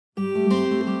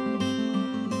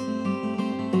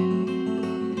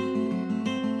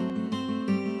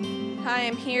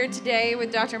am here today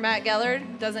with Dr. Matt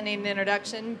Gellard. Doesn't need an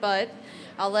introduction, but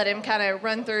I'll let him kind of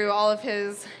run through all of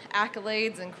his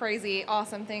accolades and crazy,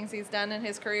 awesome things he's done in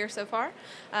his career so far.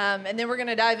 And then we're going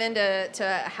to dive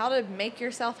into how to make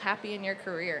yourself happy in your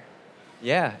career.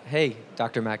 Yeah. Hey,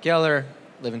 Dr. Matt Geller,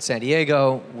 live in San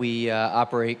Diego. We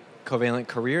operate Covalent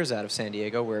Careers out of San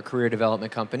Diego. We're a career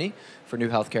development company for new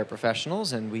healthcare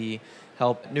professionals, and we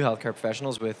help new healthcare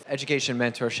professionals with education,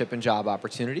 mentorship, and job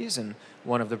opportunities. And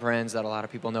one of the brands that a lot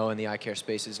of people know in the eye care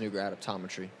space is New Grad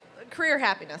Optometry. Career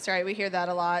happiness, right? We hear that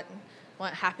a lot.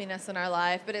 Want happiness in our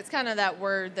life, but it's kind of that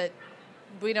word that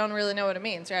we don't really know what it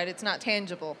means, right? It's not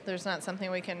tangible. There's not something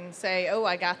we can say, oh,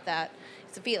 I got that.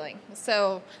 It's a feeling.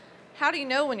 So how do you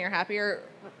know when you're happy, or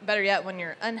better yet, when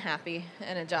you're unhappy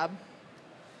in a job?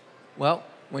 Well,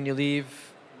 when you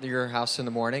leave your house in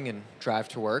the morning and drive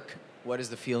to work, what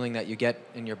is the feeling that you get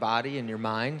in your body and your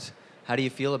mind? How do you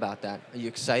feel about that? Are you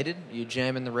excited? Are you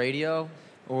jamming the radio?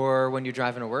 Or when you're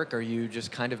driving to work, are you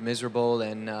just kind of miserable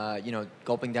and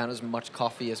gulping down as much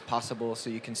coffee as possible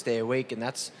so you can stay awake? And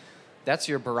that's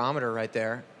your barometer right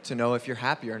there to know if you're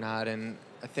happy or not. And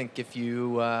I think if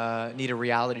you need a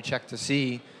reality check to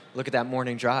see, look at that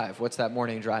morning drive. What's that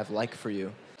morning drive like for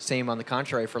you? Same on the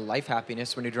contrary for life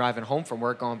happiness. When you're driving home from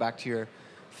work, going back to your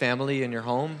family and your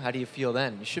home, how do you feel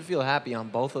then? You should feel happy on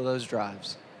both of those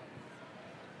drives.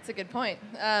 That's a good point.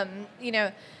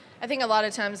 I think a lot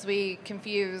of times we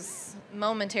confuse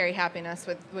momentary happiness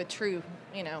with true,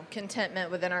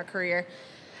 contentment within our career.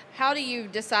 How do you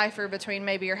decipher between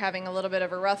maybe you're having a little bit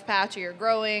of a rough patch, or you're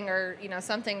growing, or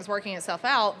something's working itself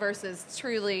out versus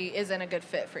truly isn't a good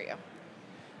fit for you?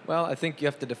 Well, I think you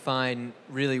have to define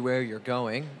really where you're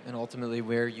going and ultimately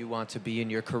where you want to be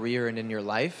in your career and in your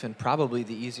life. And probably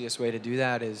the easiest way to do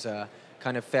that is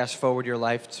kind of fast forward your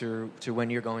life to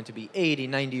when you're going to be 80,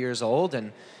 90 years old.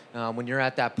 And when you're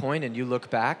at that point and you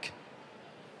look back,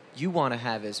 you want to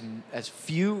have as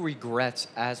few regrets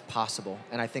as possible.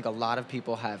 And I think a lot of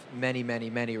people have many, many,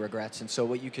 many regrets. And so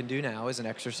what you can do now as an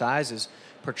exercise is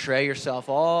portray yourself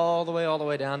all the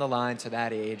way down the line to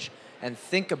that age, and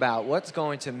think about what's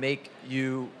going to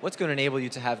enable you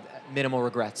to have minimal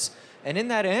regrets. And in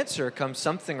that answer comes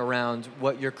something around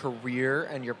what your career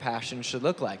and your passion should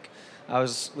look like. I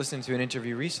was listening to an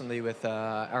interview recently with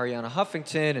Ariana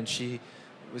Huffington, and she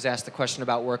was asked the question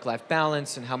about work-life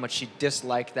balance and how much she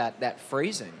disliked that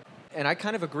phrasing. And I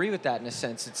kind of agree with that in a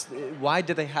sense. It's why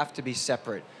do they have to be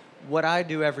separate? What I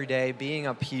do every day, being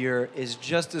up here, is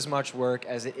just as much work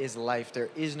as it is life. There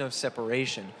is no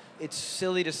separation. It's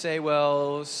silly to say,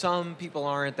 well, some people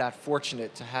aren't that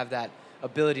fortunate to have that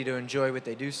ability to enjoy what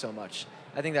they do so much.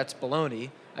 I think that's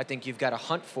baloney. I think you've got to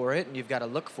hunt for it and you've got to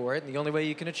look for it. And the only way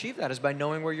you can achieve that is by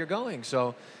knowing where you're going.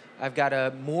 So I've got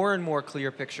a more and more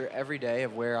clear picture every day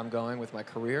of where I'm going with my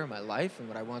career, my life, and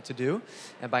what I want to do.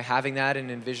 And by having that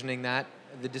and envisioning that,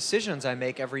 the decisions I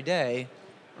make every day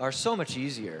are so much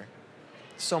easier.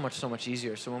 So much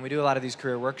easier. So when we do a lot of these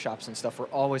career workshops and stuff, we're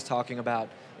always talking about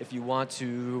if you want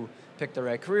to pick the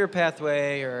right career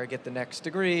pathway or get the next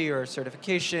degree or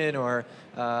certification or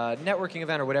networking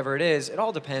event or whatever it is, it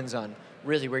all depends on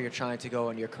really where you're trying to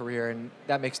go in your career, and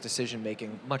that makes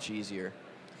decision-making much easier.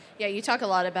 Yeah, you talk a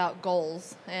lot about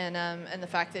goals and the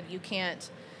fact that you can't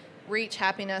reach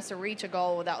happiness or reach a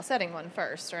goal without setting one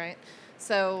first, right?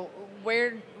 So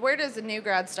where does the new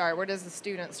grad start? Where does the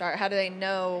student start? How do they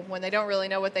know when they don't really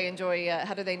know what they enjoy yet?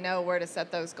 How do they know where to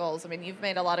set those goals? I mean, you've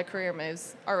made a lot of career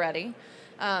moves already,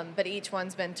 but each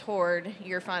one's been toward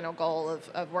your final goal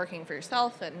of working for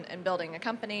yourself and building a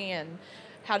company. And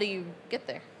how do you get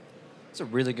there? That's a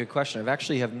really good question.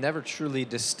 I've never truly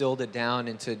distilled it down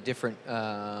into different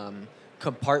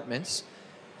compartments.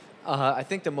 I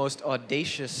think the most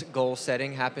audacious goal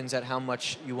setting happens at how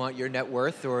much you want your net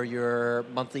worth or your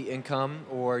monthly income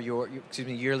or your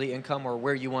yearly income, or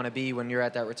where you want to be when you're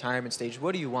at that retirement stage.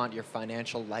 What do you want your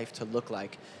financial life to look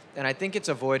like? And I think it's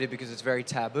avoided because it's very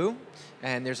taboo,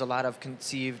 and there's a lot of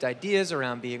conceived ideas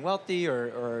around being wealthy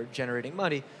or generating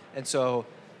money. And so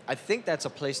I think that's a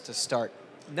place to start,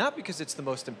 not because it's the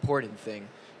most important thing,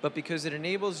 but because it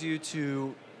enables you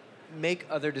to make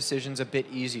other decisions a bit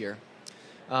easier.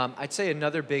 I'd say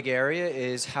another big area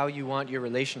is how you want your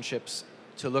relationships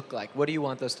to look like. What do you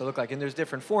want those to look like? And there's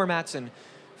different formats, and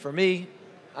for me,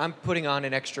 I'm putting on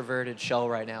an extroverted shell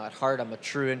right now. At heart, I'm a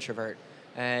true introvert.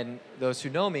 And those who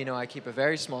know me know I keep a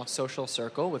very small social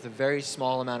circle with a very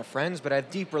small amount of friends, but I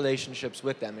have deep relationships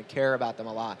with them and care about them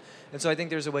a lot. And so I think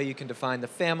there's a way you can define the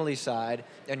family side,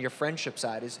 and your friendship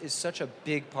side is such a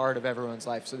big part of everyone's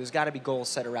life. So there's got to be goals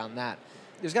set around that.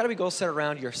 There's got to be goals set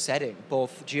around your setting,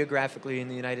 both geographically in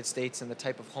the United States and the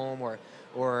type of home or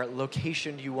or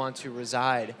location you want to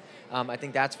reside. I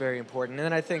think that's very important. And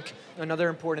then I think another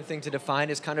important thing to define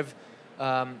is kind of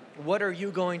what are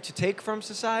you going to take from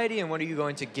society and what are you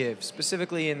going to give,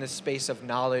 specifically in the space of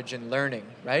knowledge and learning,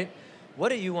 right? What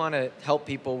do you want to help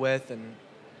people with and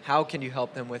how can you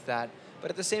help them with that? But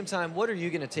at the same time, what are you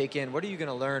going to take in? What are you going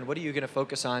to learn? What are you going to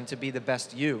focus on to be the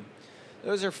best you?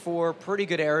 Those are 4 pretty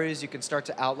good areas you can start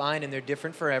to outline, and they're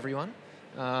different for everyone,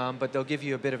 but they'll give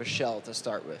you a bit of a shell to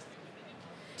start with.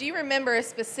 Do you remember a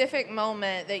specific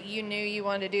moment that you knew you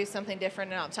wanted to do something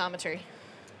different in optometry?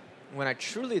 When I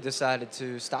truly decided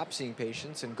to stop seeing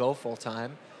patients and go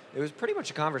full-time, it was pretty much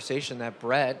a conversation that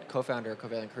Brett, co-founder of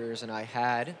Covalent Careers, and I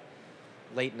had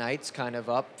late nights kind of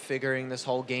up figuring this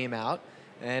whole game out.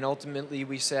 And ultimately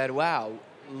we said, wow,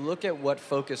 look at what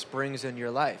focus brings in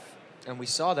your life. And we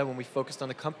saw that when we focused on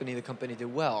the company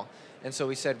did well. And so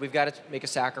we said, we've got to make a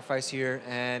sacrifice here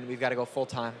and we've got to go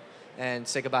full-time and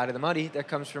say goodbye to the money that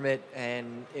comes from it,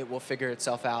 and it will figure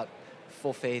itself out,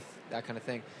 full faith, that kind of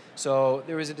thing. So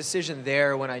there was a decision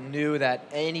there when I knew that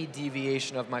any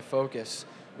deviation of my focus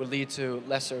would lead to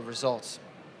lesser results.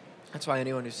 That's why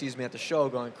anyone who sees me at the show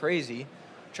going crazy,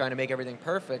 trying to make everything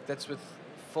perfect, that's with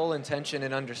full intention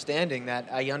and understanding that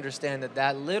I understand that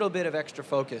that little bit of extra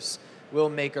focus will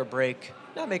make or break,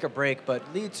 not make or break,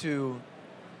 but lead to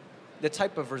the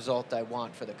type of result I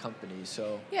want for the company.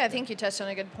 So yeah, I think you touched on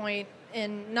a good point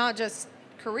in not just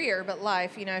career but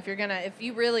life. You know, if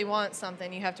you really want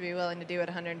something, you have to be willing to do it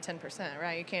 110%,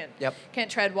 right? You can't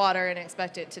tread water and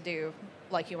expect it to do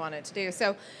like you want it to do.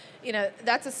 So, you know,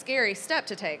 that's a scary step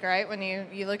to take, right? When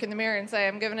you look in the mirror and say,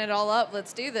 I'm giving it all up,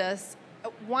 let's do this.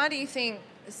 Why do you think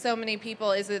so many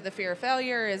people, is it the fear of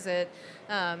failure? Is it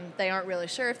they aren't really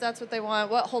sure if that's what they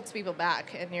want? What holds people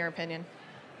back, in your opinion?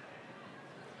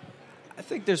 I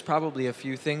think there's probably a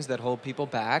few things that hold people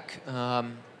back.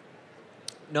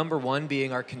 Number one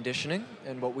being our conditioning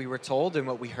and what we were told and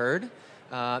what we heard.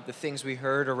 The things we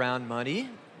heard around money,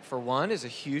 for one, is a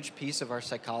huge piece of our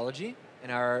psychology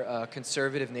and our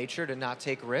conservative nature to not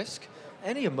take risk.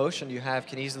 Any emotion you have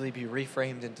can easily be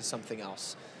reframed into something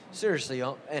else. Seriously,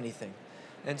 anything.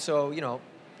 And so, you know,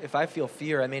 if I feel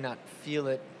fear, I may not feel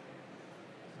it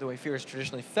the way fear is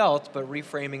traditionally felt, but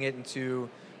reframing it into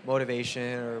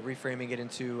motivation or reframing it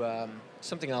into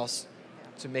something else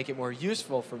to make it more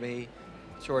useful for me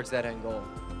towards that end goal.